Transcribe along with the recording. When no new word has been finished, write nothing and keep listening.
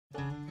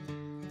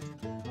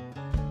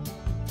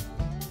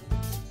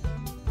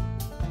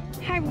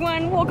Hi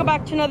everyone, welcome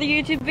back to another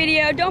YouTube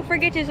video. Don't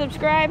forget to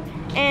subscribe,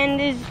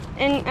 and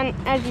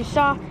as you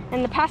saw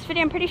in the past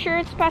video, I'm pretty sure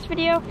it's the past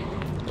video,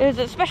 there's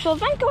a special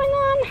event going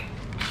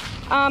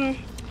on.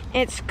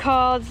 It's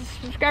called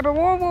Subscriber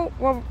Wars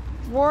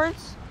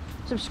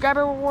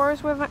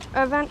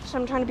event. So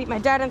I'm trying to beat my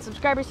dad on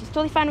subscribers. He's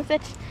totally fine with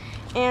it.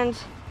 And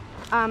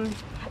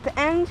at the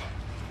end,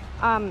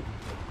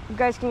 you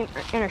guys can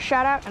enter a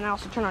shout out, and I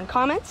also turn on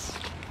comments.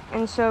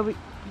 And so we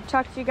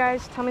talk to you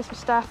guys, tell me some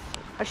stuff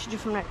I should do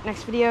from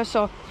next video,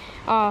 so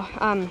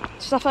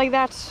stuff like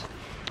that.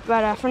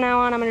 But from now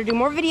on, I'm gonna do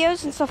more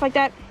videos and stuff like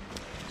that.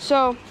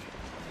 So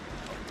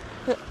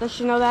let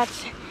you know that,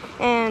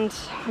 and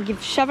I'll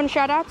give 7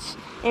 shout outs,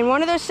 and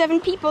one of those 7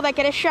 people that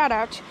get a shout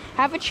out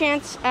have a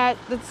chance at,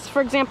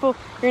 for example,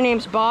 your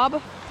name's Bob,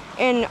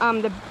 and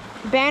the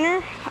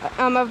banner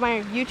of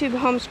my YouTube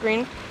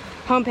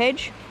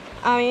homepage,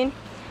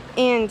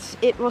 and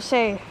it will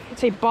say,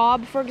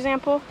 Bob, for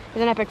example,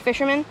 is an epic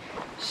fisherman.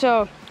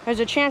 So there's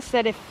a chance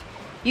that if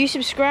you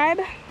subscribe,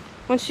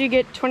 once you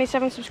get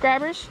 27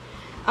 subscribers,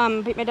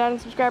 beat my dad in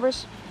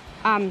subscribers,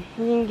 you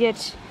can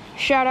get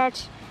shout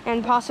outs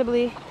and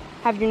possibly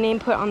have your name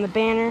put on the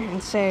banner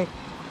and say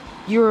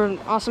you're an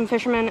awesome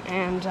fisherman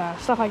and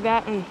stuff like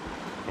that. And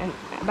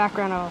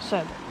background, I'll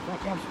say like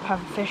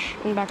have a fish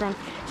in the background,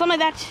 something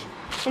like that.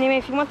 Anyway,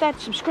 if you want that,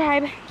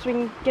 subscribe so we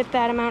can get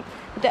that amount.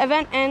 But the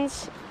event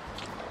ends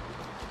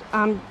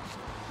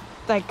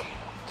like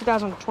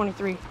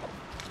 2023,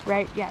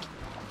 right?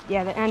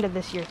 Yeah, the end of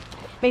this year,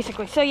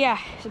 basically. So yeah,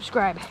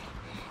 subscribe.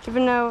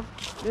 Even though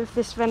if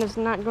this event is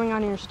not going on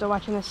and you're still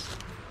watching this,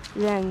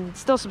 then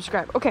still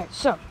subscribe. Okay,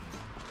 so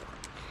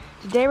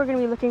today we're going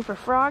to be looking for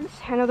frogs.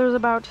 I know there's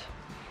about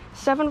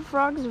 7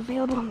 frogs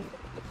available,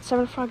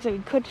 7 frogs that we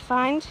could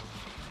find,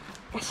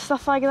 and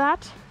stuff like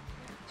that.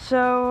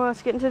 So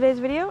let's get into today's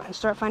video and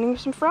start finding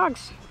some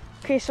frogs.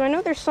 Okay, so I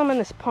know there's some in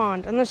this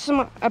pond, and there's some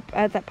up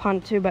at that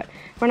pond too, but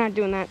we're not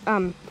doing that.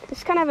 This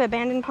is kind of an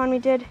abandoned pond we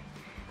did.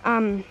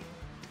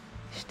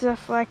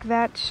 Stuff like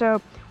that.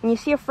 So when you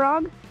see a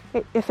frog,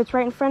 if it's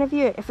right in front of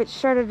you, if it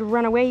started to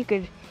run away,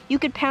 you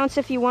could pounce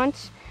if you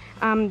want.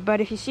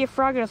 But if you see a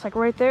frog and it's like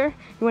right there,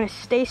 you want to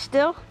stay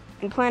still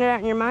and plan it out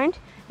in your mind.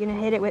 You're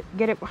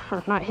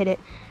gonna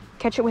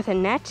catch it with a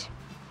net.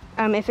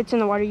 If it's in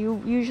the water,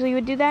 you usually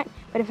would do that.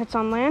 But if it's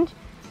on land,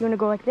 you want to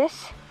go like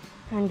this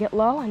and get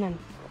low and then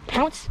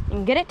pounce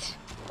and get it.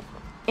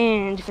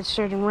 And if it's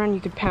starting to run, you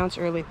could pounce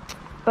early.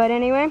 But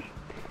anyway,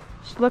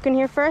 just look in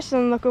here first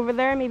and look over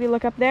there, maybe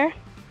look up there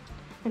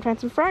and find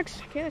some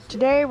frogs. Okay,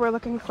 today we're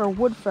looking for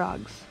wood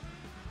frogs.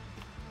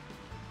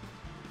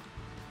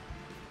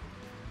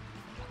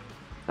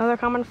 Another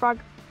common frog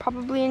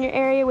probably in your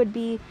area would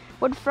be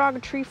wood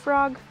frog, tree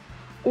frog,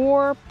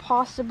 or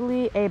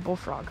possibly a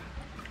bullfrog.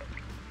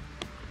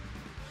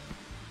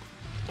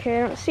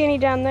 Okay, I don't see any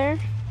down there,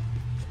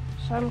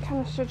 so I'm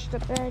kind of searched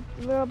up there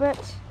a little bit.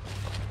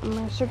 I'm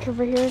gonna search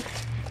over here,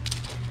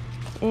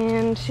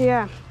 and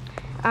yeah.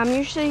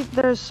 Usually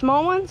there's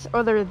small ones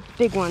or there's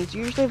big ones.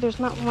 Usually there's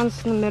not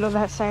ones in the middle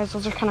that size.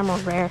 Those are kind of more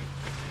rare.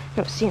 You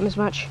don't see them as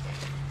much.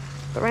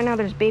 But right now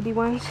there's baby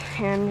ones,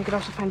 and you could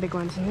also find big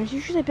ones. And there's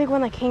usually a big one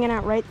like hanging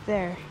out right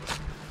there.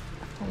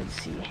 Let's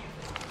see.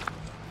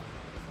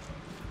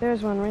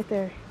 There's one right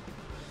there.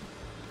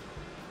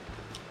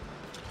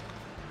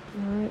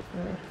 Right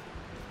there.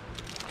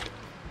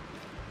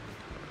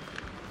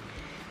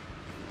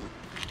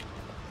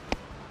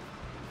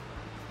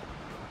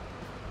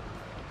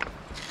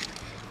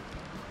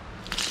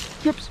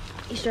 Oops,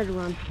 he started to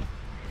run.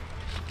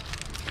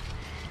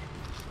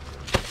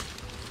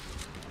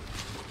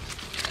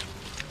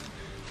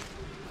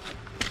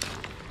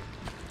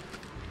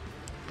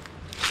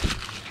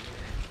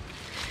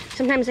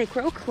 Sometimes they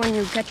croak when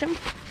you catch them.